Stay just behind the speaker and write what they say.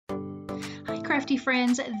crafty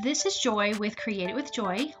friends, this is Joy with Create It with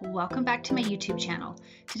Joy. Welcome back to my YouTube channel.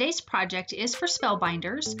 Today's project is for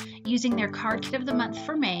Spellbinders, using their card kit of the month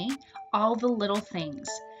for May, All the Little Things.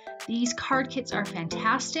 These card kits are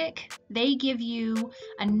fantastic. They give you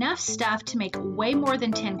enough stuff to make way more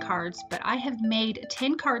than 10 cards, but I have made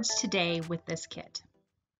 10 cards today with this kit.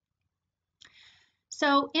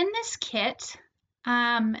 So in this kit,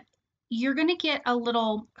 you're going to get a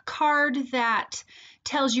little card that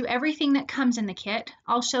tells you everything that comes in the kit.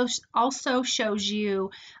 Also shows you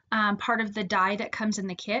part of the die that comes in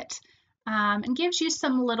the kit, and gives you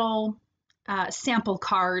some little sample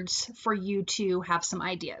cards for you to have some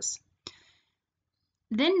ideas.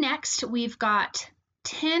 Then next we've got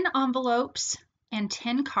 10 envelopes and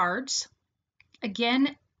 10 cards.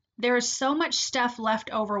 Again, there is so much stuff left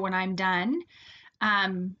over when I'm done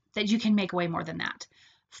that you can make way more than that.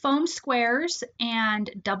 Foam squares and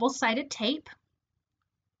double-sided tape.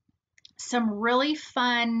 Some really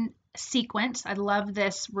fun sequins. I love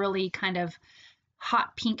this really kind of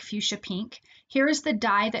hot pink, fuchsia pink. Here's the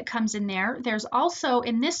die that comes in there. There's also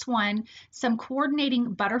in this one some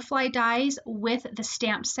coordinating butterfly dies with the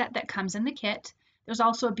stamp set that comes in the kit. There's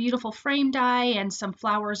also a beautiful frame die and some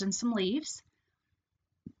flowers and some leaves.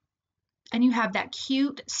 And you have that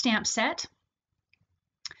cute stamp set.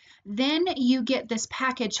 Then you get this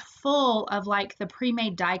package full of like the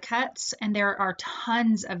pre-made die cuts, and there are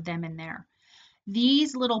tons of them in there.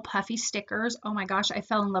 These little puffy stickers, oh my gosh, I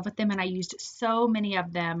fell in love with them, and I used so many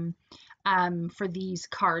of them for these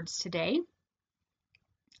cards today.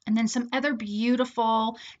 And then some other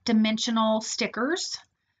beautiful dimensional stickers.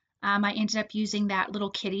 I ended up using that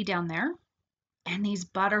little kitty down there. And these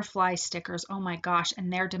butterfly stickers, oh my gosh,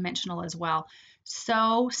 and they're dimensional as well.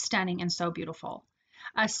 So stunning and so beautiful.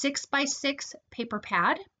 A 6x6 paper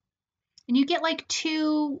pad, and you get like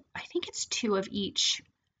two, I think it's two of each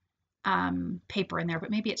paper in there, but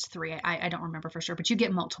maybe it's three. I don't remember for sure, but you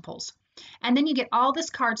get multiples. And then you get all this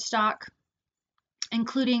cardstock,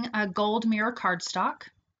 including a gold mirror cardstock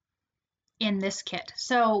in this kit.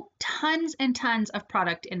 So tons and tons of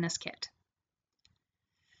product in this kit.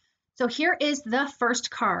 So here is the first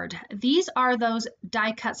card. These are those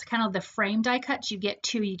die cuts, kind of the frame die cuts. You get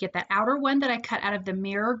two. You get that outer one that I cut out of the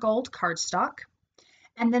mirror gold cardstock.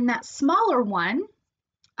 And then that smaller one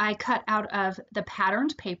I cut out of the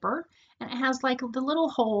patterned paper. And it has like the little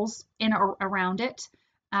holes in or around it.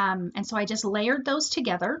 And so I just layered those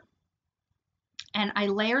together. And I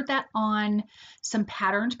layered that on some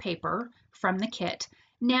patterned paper from the kit.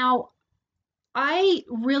 Now, I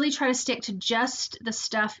really try to stick to just the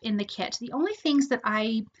stuff in the kit. The only things that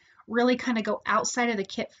I really kind of go outside of the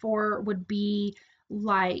kit for would be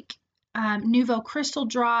like Nouveau Crystal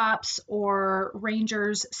Drops or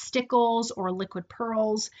Ranger's Stickles or Liquid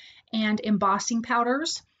Pearls and embossing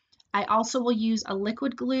powders. I also will use a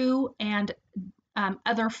liquid glue and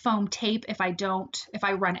other foam tape if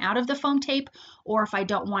I run out of the foam tape, or if I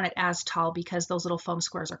don't want it as tall, because those little foam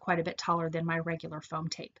squares are quite a bit taller than my regular foam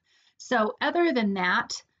tape. So other than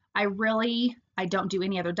that, I don't do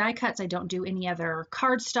any other die cuts. I don't do any other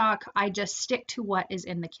cardstock. I just stick to what is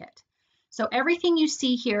in the kit. So everything you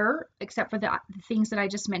see here, except for the things that I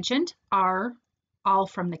just mentioned, are all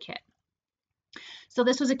from the kit. So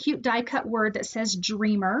this was a cute die cut word that says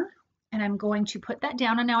dreamer, and I'm going to put that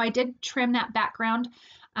down. And now I did trim that background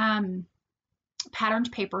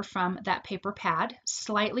patterned paper from that paper pad,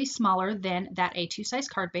 slightly smaller than that A2 size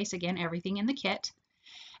card base. Again, everything in the kit.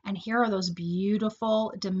 And here are those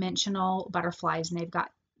beautiful dimensional butterflies, and they've got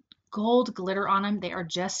gold glitter on them. They are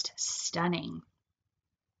just stunning.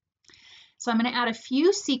 So I'm going to add a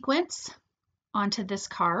few sequins onto this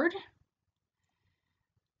card.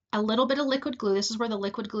 A little bit of liquid glue. This is where the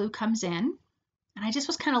liquid glue comes in. And I just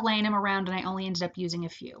was kind of laying them around, and I only ended up using a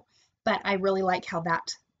few. But I really like how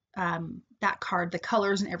that card, the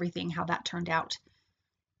colors and everything, how that turned out.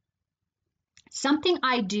 Something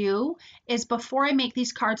I do is before I make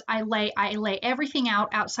these cards, I lay everything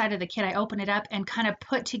out outside of the kit. I open it up and kind of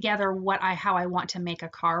put together how I want to make a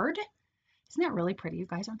card. Isn't that really pretty, you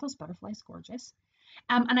guys? Aren't those butterflies gorgeous?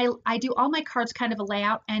 And I do all my cards kind of a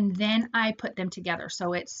layout, and then I put them together.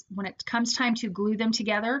 So when it comes time to glue them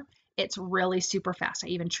together, it's really super fast. I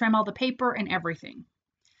even trim all the paper and everything.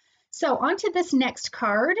 So onto this next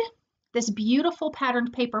card. This beautiful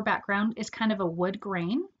patterned paper background is kind of a wood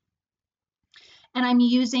grain. And I'm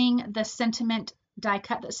using the sentiment die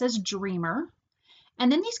cut that says Dreamer.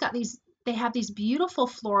 And then they have these beautiful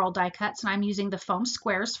floral die cuts, and I'm using the foam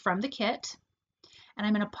squares from the kit. And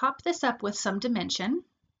I'm going to pop this up with some dimension.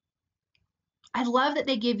 I love that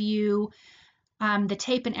they give you the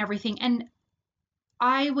tape and everything. And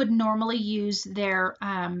I would normally use their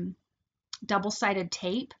double-sided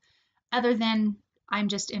tape, other than I'm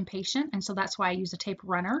just impatient, and so that's why I use a tape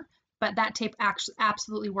runner. But that tape actually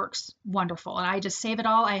absolutely works wonderful, and I just save it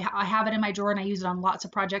all. I have it in my drawer, and I use it on lots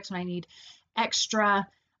of projects when I need extra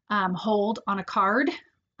hold on a card.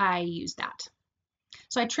 I use that.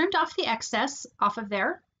 So I trimmed off the excess off of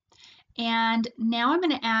there, and now I'm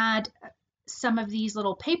going to add some of these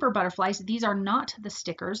little paper butterflies. These are not the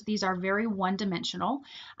stickers. These are very one-dimensional.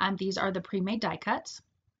 These are the pre-made die cuts.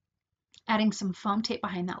 Adding some foam tape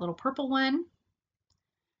behind that little purple one.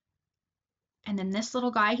 And then this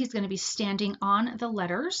little guy, he's going to be standing on the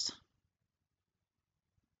letters.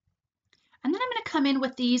 And then I'm going to come in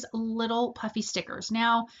with these little puffy stickers.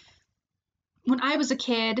 Now, when I was a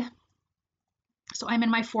kid, so I'm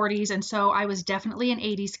in my 40s, and so I was definitely an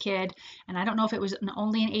 80s kid, and I don't know if it was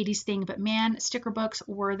only an 80s thing, but man, sticker books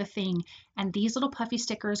were the thing, and these little puffy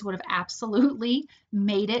stickers would have absolutely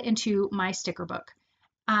made it into my sticker book.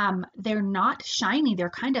 They're not shiny, they're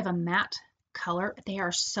kind of a matte color. They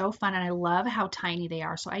are so fun, and I love how tiny they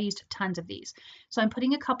are, so I used tons of these. So I'm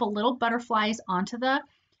putting a couple little butterflies onto the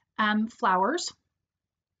flowers.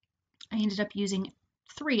 I ended up using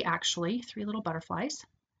three little butterflies.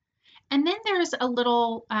 And then there's a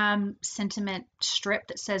little sentiment strip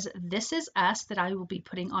that says, "This is us," that I will be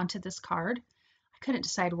putting onto this card. I couldn't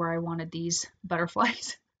decide where I wanted these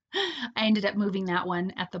butterflies. I ended up moving that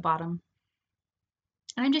one at the bottom.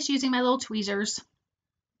 And I'm just using my little tweezers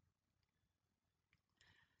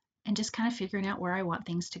and just kind of figuring out where I want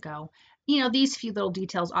things to go. You know, these few little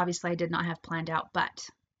details, obviously I did not have planned out, but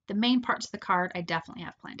the main parts of the card I definitely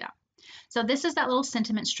have planned out. So this is that little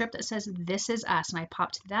sentiment strip that says, "This is us," and I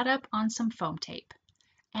popped that up on some foam tape.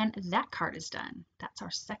 And that card is done. That's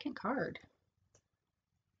our second card.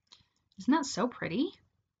 Isn't that so pretty?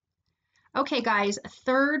 Okay, guys,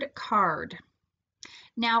 third card.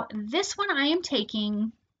 Now, this one I am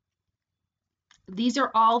taking, these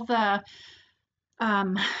are all the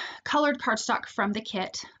colored cardstock from the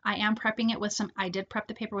kit. I am prepping it with some, I did prep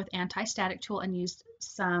the paper with anti-static tool and used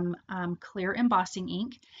some clear embossing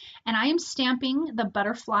ink. And I am stamping the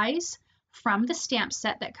butterflies from the stamp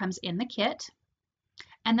set that comes in the kit.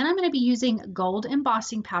 And then I'm going to be using gold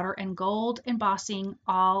embossing powder and gold embossing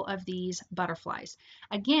all of these butterflies.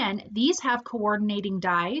 Again, these have coordinating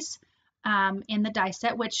dies in the die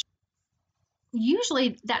set, which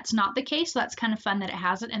usually that's not the case, so that's kind of fun that it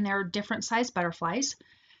has it, and there are different size butterflies.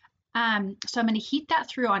 So I'm going to heat that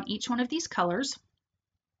through on each one of these colors.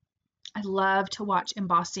 I love to watch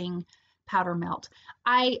embossing powder melt.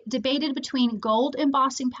 I debated between gold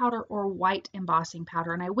embossing powder or white embossing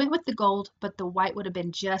powder, and I went with the gold, but the white would have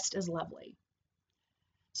been just as lovely.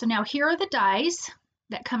 So now here are the dies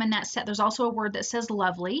that come in that set. There's also a word that says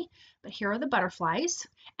lovely, but here are the butterflies.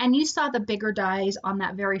 And you saw the bigger dies on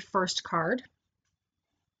that very first card.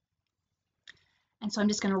 And so I'm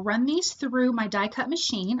just going to run these through my die cut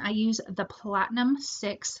machine. I use the Platinum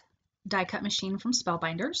 6 die cut machine from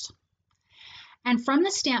Spellbinders. And from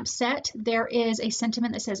the stamp set, there is a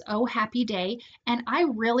sentiment that says, "Oh, happy day." And I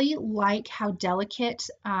really like how delicate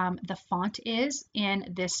the font is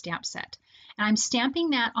in this stamp set. And I'm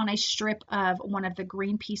stamping that on a strip of one of the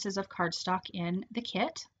green pieces of cardstock in the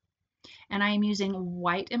kit. And I am using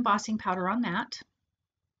white embossing powder on that.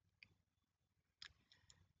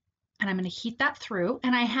 And I'm going to heat that through.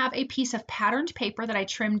 And I have a piece of patterned paper that I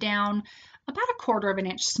trimmed down about 1/4 of an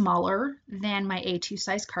inch smaller than my A2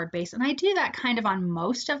 size card base. And I do that kind of on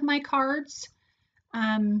most of my cards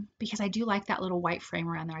because I do like that little white frame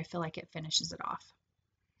around there. I feel like it finishes it off.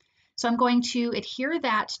 So I'm going to adhere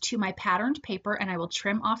that to my patterned paper, and I will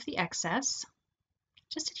trim off the excess.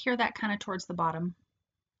 Just adhere that kind of towards the bottom.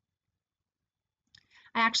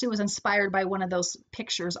 I actually was inspired by one of those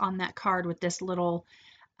pictures on that card with this little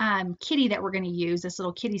kitty that we're going to use, this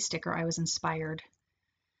little kitty sticker. I was inspired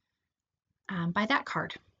by that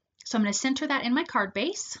card. So I'm going to center that in my card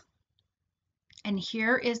base. And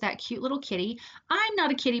here is that cute little kitty. I'm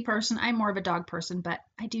not a kitty person, I'm more of a dog person, but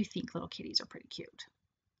I do think little kitties are pretty cute.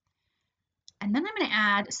 And then I'm going to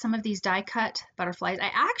add some of these die cut butterflies.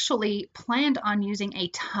 I actually planned on using a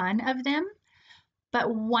ton of them,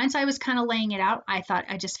 but once I was kind of laying it out, I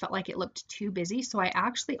just felt like it looked too busy. So I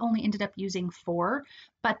actually only ended up using 4,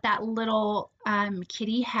 but that little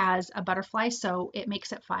kitty has a butterfly, so it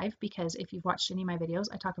makes it 5, because if you've watched any of my videos,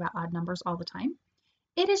 I talk about odd numbers all the time.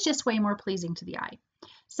 It is just way more pleasing to the eye.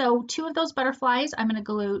 So 2 of those butterflies I'm going to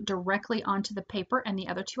glue directly onto the paper, and the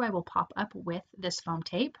other 2 I will pop up with this foam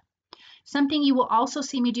tape. Something you will also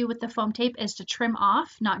see me do with the foam tape is to trim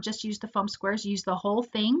off, not just use the foam squares, use the whole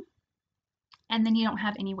thing, and then you don't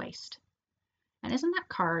have any waste. And isn't that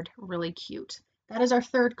card really cute? That is our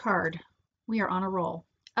third card. We are on a roll.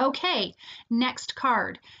 Okay, next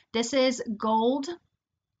card. This is gold,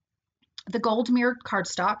 the gold mirrored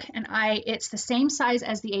cardstock, and it's the same size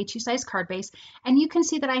as the A2 size card base. And you can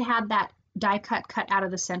see that I had that die cut out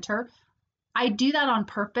of the center. I do that on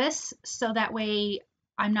purpose so that way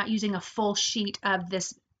I'm not using a full sheet of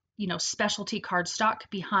this, specialty cardstock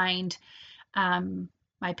behind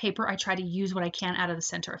my paper. I try to use what I can out of the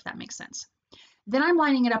center, if that makes sense. Then I'm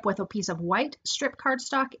lining it up with a piece of white strip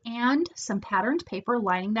cardstock and some patterned paper,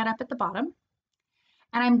 lining that up at the bottom.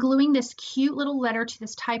 And I'm gluing this cute little letter to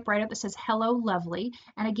this typewriter that says "Hello, Lovely."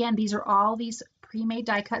 And again, these are all these pre-made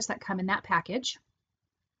die cuts that come in that package.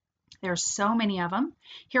 There's so many of them.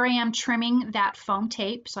 Here I am trimming that foam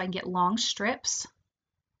tape so I can get long strips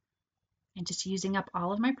and just using up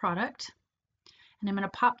all of my product. And I'm going to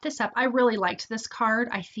pop this up. I really liked this card.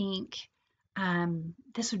 I think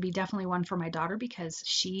this would be definitely one for my daughter because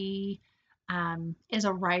she is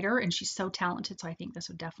a writer and she's so talented. So I think this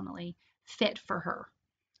would definitely fit for her.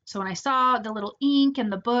 So when I saw the little ink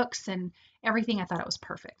and the books and everything, I thought it was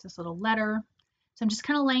perfect. This little letter. So I'm just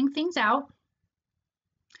kind of laying things out.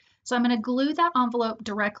 So I'm going to glue that envelope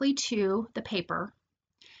directly to the paper.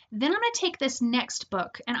 Then I'm going to take this next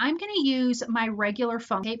book and I'm going to use my regular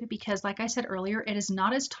foam tape because, like I said earlier, it is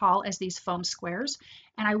not as tall as these foam squares.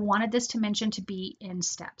 And I wanted this dimension to be in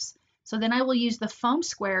steps. So then I will use the foam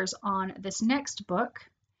squares on this next book.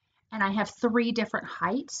 And I have 3 different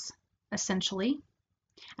heights, essentially.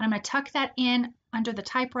 And I'm going to tuck that in under the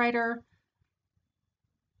typewriter.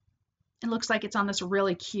 It looks like it's on this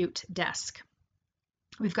really cute desk.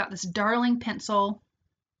 We've got this darling pencil.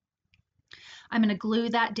 I'm going to glue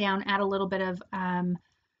that down, add a little bit of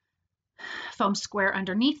foam square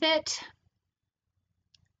underneath it.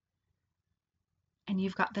 And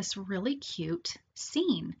you've got this really cute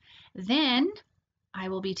scene. Then I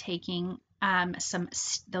will be taking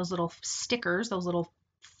those little stickers, those little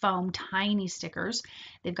foam tiny stickers.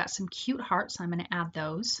 They've got some cute hearts. So I'm going to add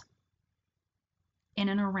those in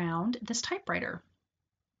and around this typewriter.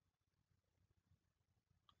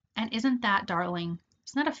 And isn't that darling?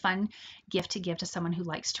 Isn't that a fun gift to give to someone who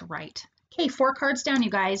likes to write? Okay, 4 cards down, you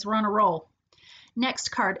guys. We're on a roll. Next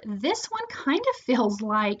card. This one kind of feels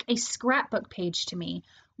like a scrapbook page to me,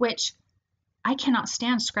 which I cannot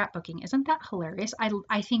stand scrapbooking. Isn't that hilarious?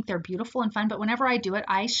 I think they're beautiful and fun, but whenever I do it,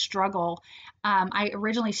 I struggle. I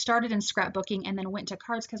originally started in scrapbooking and then went to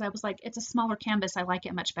cards because I was like, it's a smaller canvas. I like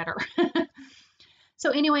it much better. So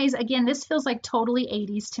anyways, again, this feels like totally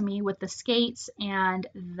 80s to me with the skates and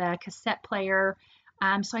the cassette player.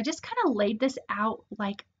 So I just kind of laid this out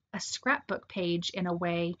like a scrapbook page in a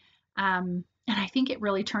way. And I think it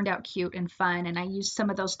really turned out cute and fun. And I used some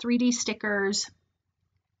of those 3D stickers.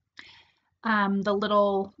 The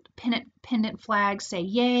little pendant flags say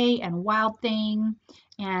 "Yay" and "Wild Thing."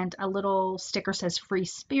 And a little sticker says "Free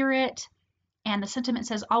Spirit." And the sentiment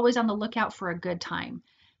says "Always on the lookout for a good time."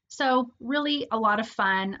 So really a lot of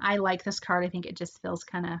fun. I like this card. I think it just feels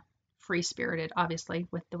kind of free-spirited, obviously,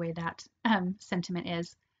 with the way that sentiment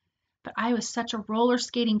is. But I was such a roller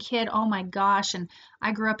skating kid. Oh my gosh. And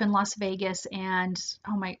I grew up in Las Vegas and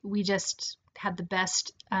we just had the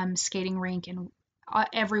best skating rink and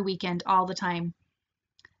every weekend, all the time.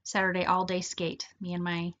 Saturday, all day skate. Me and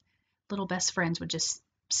my little best friends would just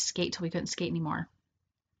skate till we couldn't skate anymore.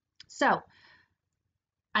 So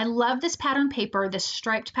I love this pattern paper. This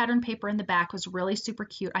striped pattern paper in the back was really super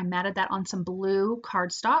cute. I matted that on some blue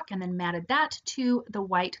cardstock and then matted that to the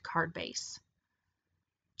white card base.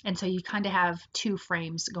 And so you kind of have 2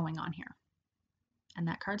 frames going on here. And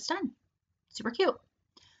that card's done. Super cute.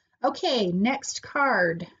 Okay, next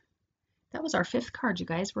card. That was our 5th card, you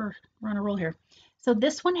guys. We're on a roll here. So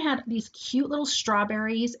this one had these cute little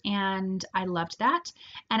strawberries and I loved that.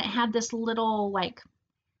 And it had this little like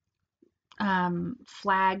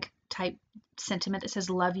flag type sentiment that says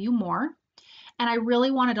 "Love you more." And I really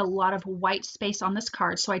wanted a lot of white space on this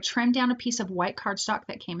card. So I trimmed down a piece of white cardstock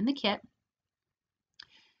that came in the kit.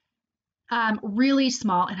 Really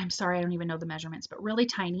small, and I'm sorry, I don't even know the measurements, but really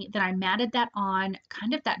tiny. Then I matted that on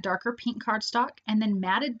kind of that darker pink cardstock and then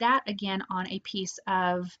matted that again on a piece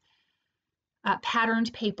of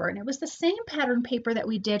patterned paper. And it was the same pattern paper that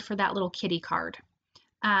we did for that little kitty card.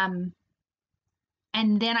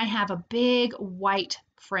 And then I have a big white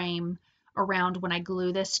frame around when I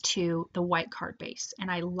glue this to the white card base. And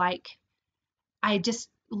I just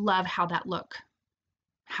love how that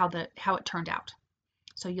how it turned out.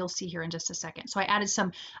 So you'll see here in just a second. So I added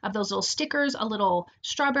some of those little stickers, a little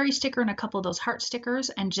strawberry sticker and a couple of those heart stickers.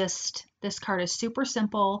 And just this card is super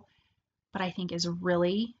simple, but I think is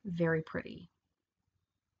really very pretty.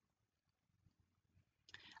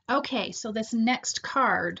 Okay, so this next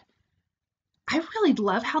card, I really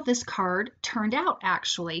love how this card turned out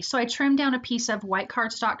actually. So I trimmed down a piece of white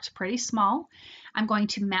cardstock to pretty small. I'm going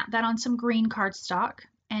to mat that on some green cardstock.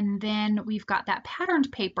 And then we've got that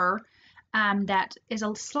patterned paper that is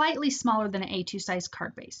a slightly smaller than an A2 size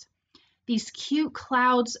card base. These cute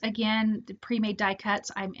clouds, again, the pre-made die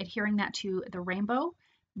cuts, I'm adhering that to the rainbow.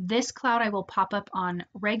 This cloud I will pop up on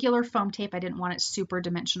regular foam tape. I didn't want it super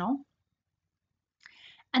dimensional.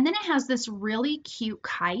 And then it has this really cute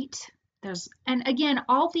kite. And again,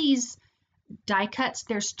 all these die cuts,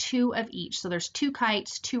 there's 2 of each. So there's 2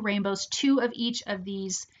 kites, 2 rainbows, 2 of each of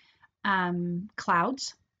these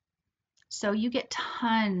clouds. So you get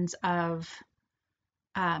tons of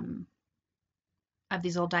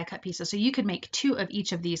these little die cut pieces. So you could make 2 of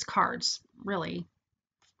each of these cards. Really,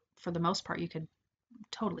 for the most part, you could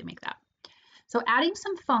totally make that. So adding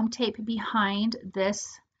some foam tape behind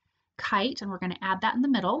this kite, and we're going to add that in the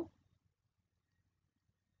middle.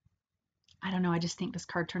 I don't know, I just think this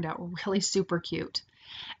card turned out really super cute.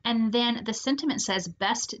 And then the sentiment says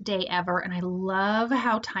best day ever, and I love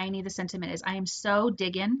how tiny the sentiment is. I am so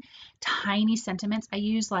digging tiny sentiments. I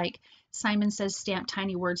use, like Simon Says, stamp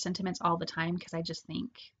tiny word sentiments all the time because I just think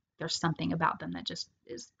there's something about them that just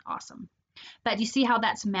is awesome. But you see how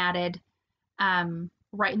that's matted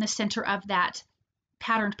right in the center of that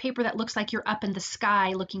patterned paper that looks like you're up in the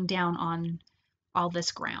sky looking down on all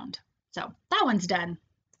this ground. So that one's done.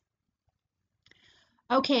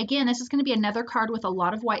 Okay, again, this is going to be another card with a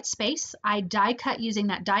lot of white space. I die cut using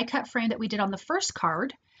that die cut frame that we did on the first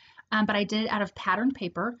card, but I did it out of patterned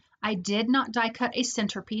paper. I did not die cut a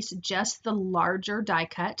centerpiece, just the larger die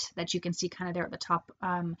cut that you can see kind of there at the top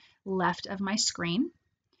left of my screen.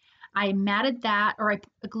 I matted that, or I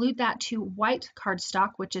glued that to white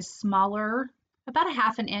cardstock, which is smaller, about a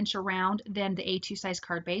 ½ inch around than the A2 size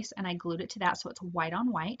card base, and I glued it to that so it's white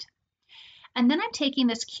on white. And then I'm taking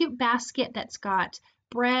this cute basket that's got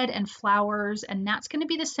bread and flowers, and that's going to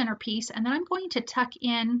be the centerpiece. And then I'm going to tuck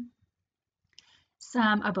in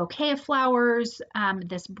a bouquet of flowers,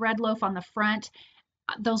 this bread loaf on the front.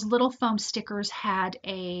 Those little foam stickers had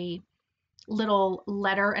a little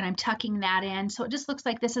letter, and I'm tucking that in. So it just looks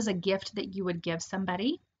like this is a gift that you would give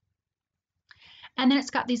somebody. And then it's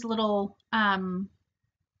got these little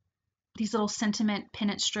sentiment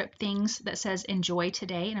pennant strip things that says enjoy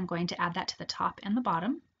today, and I'm going to add that to the top and the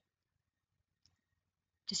bottom.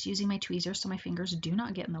 Just using my tweezers so my fingers do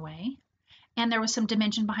not get in the way. And there was some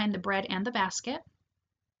dimension behind the bread and the basket.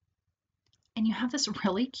 And you have this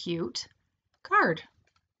really cute card.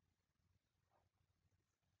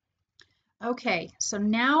 Okay, so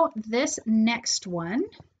now this next one,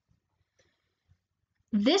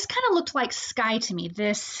 this kind of looked like sky to me,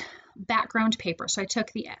 this background paper. So I took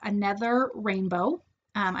another rainbow.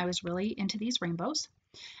 I was really into these rainbows.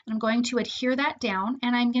 And I'm going to adhere that down,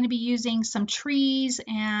 and I'm going to be using some trees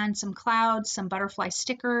and some clouds, some butterfly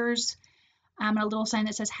stickers, and a little sign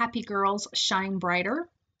that says Happy Girls Shine Brighter,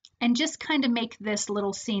 and just kind of make this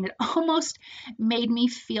little scene. It almost made me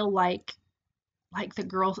feel like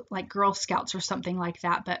Girl Scouts or something like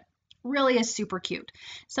that, but really is super cute.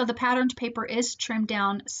 So the patterned paper is trimmed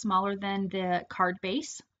down smaller than the card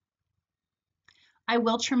base. I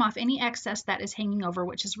will trim off any excess that is hanging over,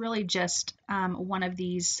 which is really just one of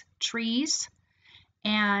these trees,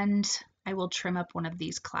 and I will trim up one of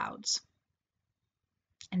these clouds.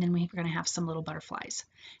 And then we're going to have some little butterflies.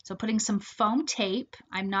 So putting some foam tape,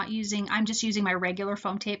 I'm just using my regular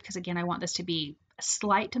foam tape because, again, I want this to be a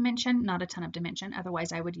slight dimension, not a ton of dimension.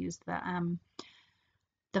 Otherwise, I would use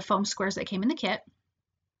the foam squares that came in the kit.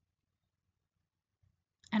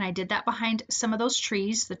 And I did that behind some of those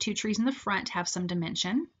trees. The 2 trees in the front have some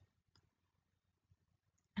dimension.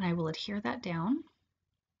 And I will adhere that down.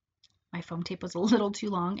 My foam tape was a little too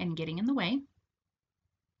long and getting in the way.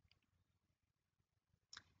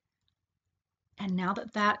 And now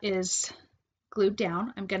that that is glued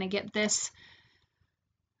down, I'm going to get this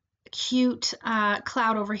cute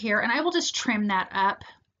cloud over here, and I will just trim that up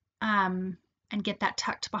and get that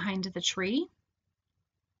tucked behind the tree.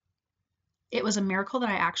 It was a miracle that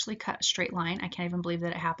I actually cut a straight line. I can't even believe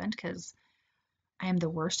that it happened because I am the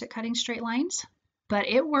worst at cutting straight lines, but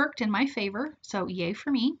it worked in my favor, so yay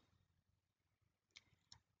for me.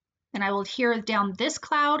 Then I will adhere down this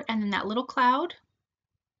cloud and then that little cloud.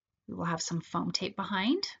 We will have some foam tape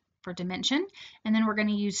behind for dimension, and then we're going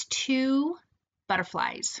to use 2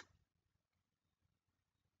 butterflies.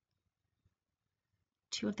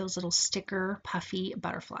 2 of those little sticker puffy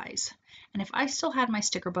butterflies. And if I still had my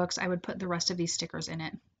sticker books, I would put the rest of these stickers in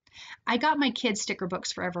it. I got my kids' sticker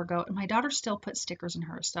books forever ago, and my daughter still puts stickers in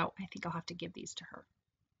hers, so I think I'll have to give these to her.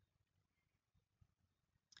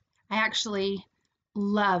 I actually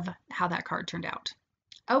Love how that card turned out.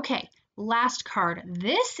 Okay, last card.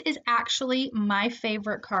 This is actually my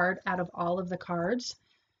favorite card out of all of the cards.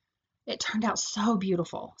 It turned out so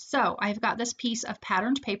beautiful. So I've got this piece of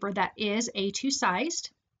patterned paper that is A2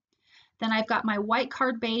 sized. Then I've got my white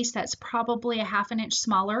card base that's probably a 1/2 inch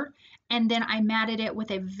smaller. And then I matted it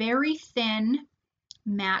with a very thin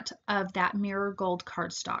mat of that mirror gold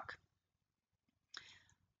cardstock.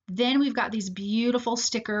 Then we've got these beautiful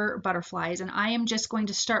sticker butterflies, and I am just going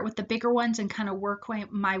to start with the bigger ones and kind of work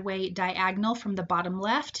my way diagonal from the bottom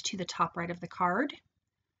left to the top right of the card.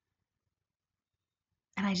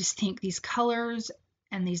 And I just think these colors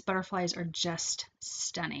and these butterflies are just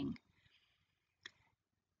stunning.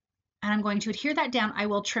 And I'm going to adhere that down. I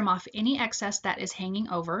will trim off any excess that is hanging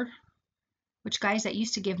over, which, guys, that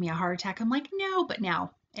used to give me a heart attack. I'm like, no, but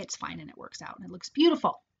now it's fine and it works out and it looks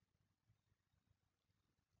beautiful.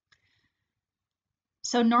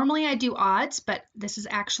 So normally I do odds, but this is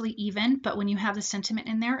actually even. But when you have the sentiment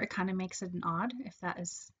in there, it kind of makes it an odd, if that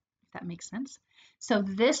makes sense. So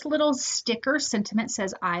this little sticker sentiment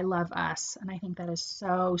says, I love us. And I think that is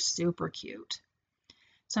so super cute.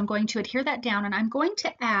 So I'm going to adhere that down, and I'm going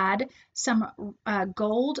to add some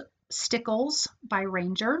gold Stickles by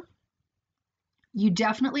Ranger. You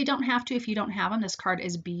definitely don't have to if you don't have them. This card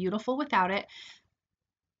is beautiful without it.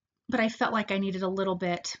 But I felt like I needed a little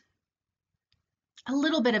bit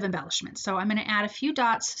of embellishment. So I'm going to add a few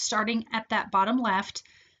dots starting at that bottom left,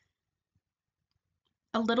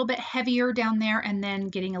 a little bit heavier down there, and then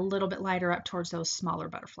getting a little bit lighter up towards those smaller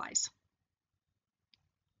butterflies.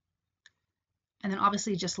 And then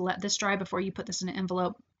obviously just let this dry before you put this in an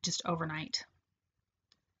envelope, just overnight.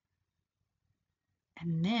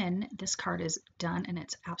 And then this card is done and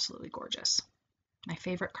it's absolutely gorgeous. My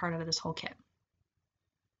favorite card out of this whole kit.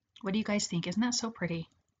 What do you guys think? Isn't that so pretty?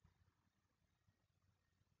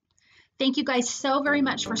 Thank you guys so very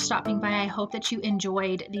much for stopping by. I hope that you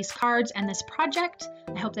enjoyed these cards and this project.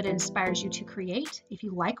 I hope that it inspires you to create. If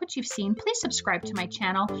you like what you've seen, please subscribe to my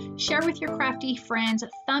channel, share with your crafty friends,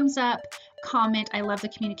 thumbs up, comment. I love the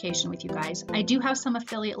communication with you guys. I do have some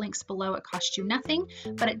affiliate links below. It costs you nothing,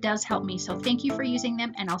 but it does help me. So thank you for using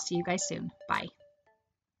them, and I'll see you guys soon. Bye.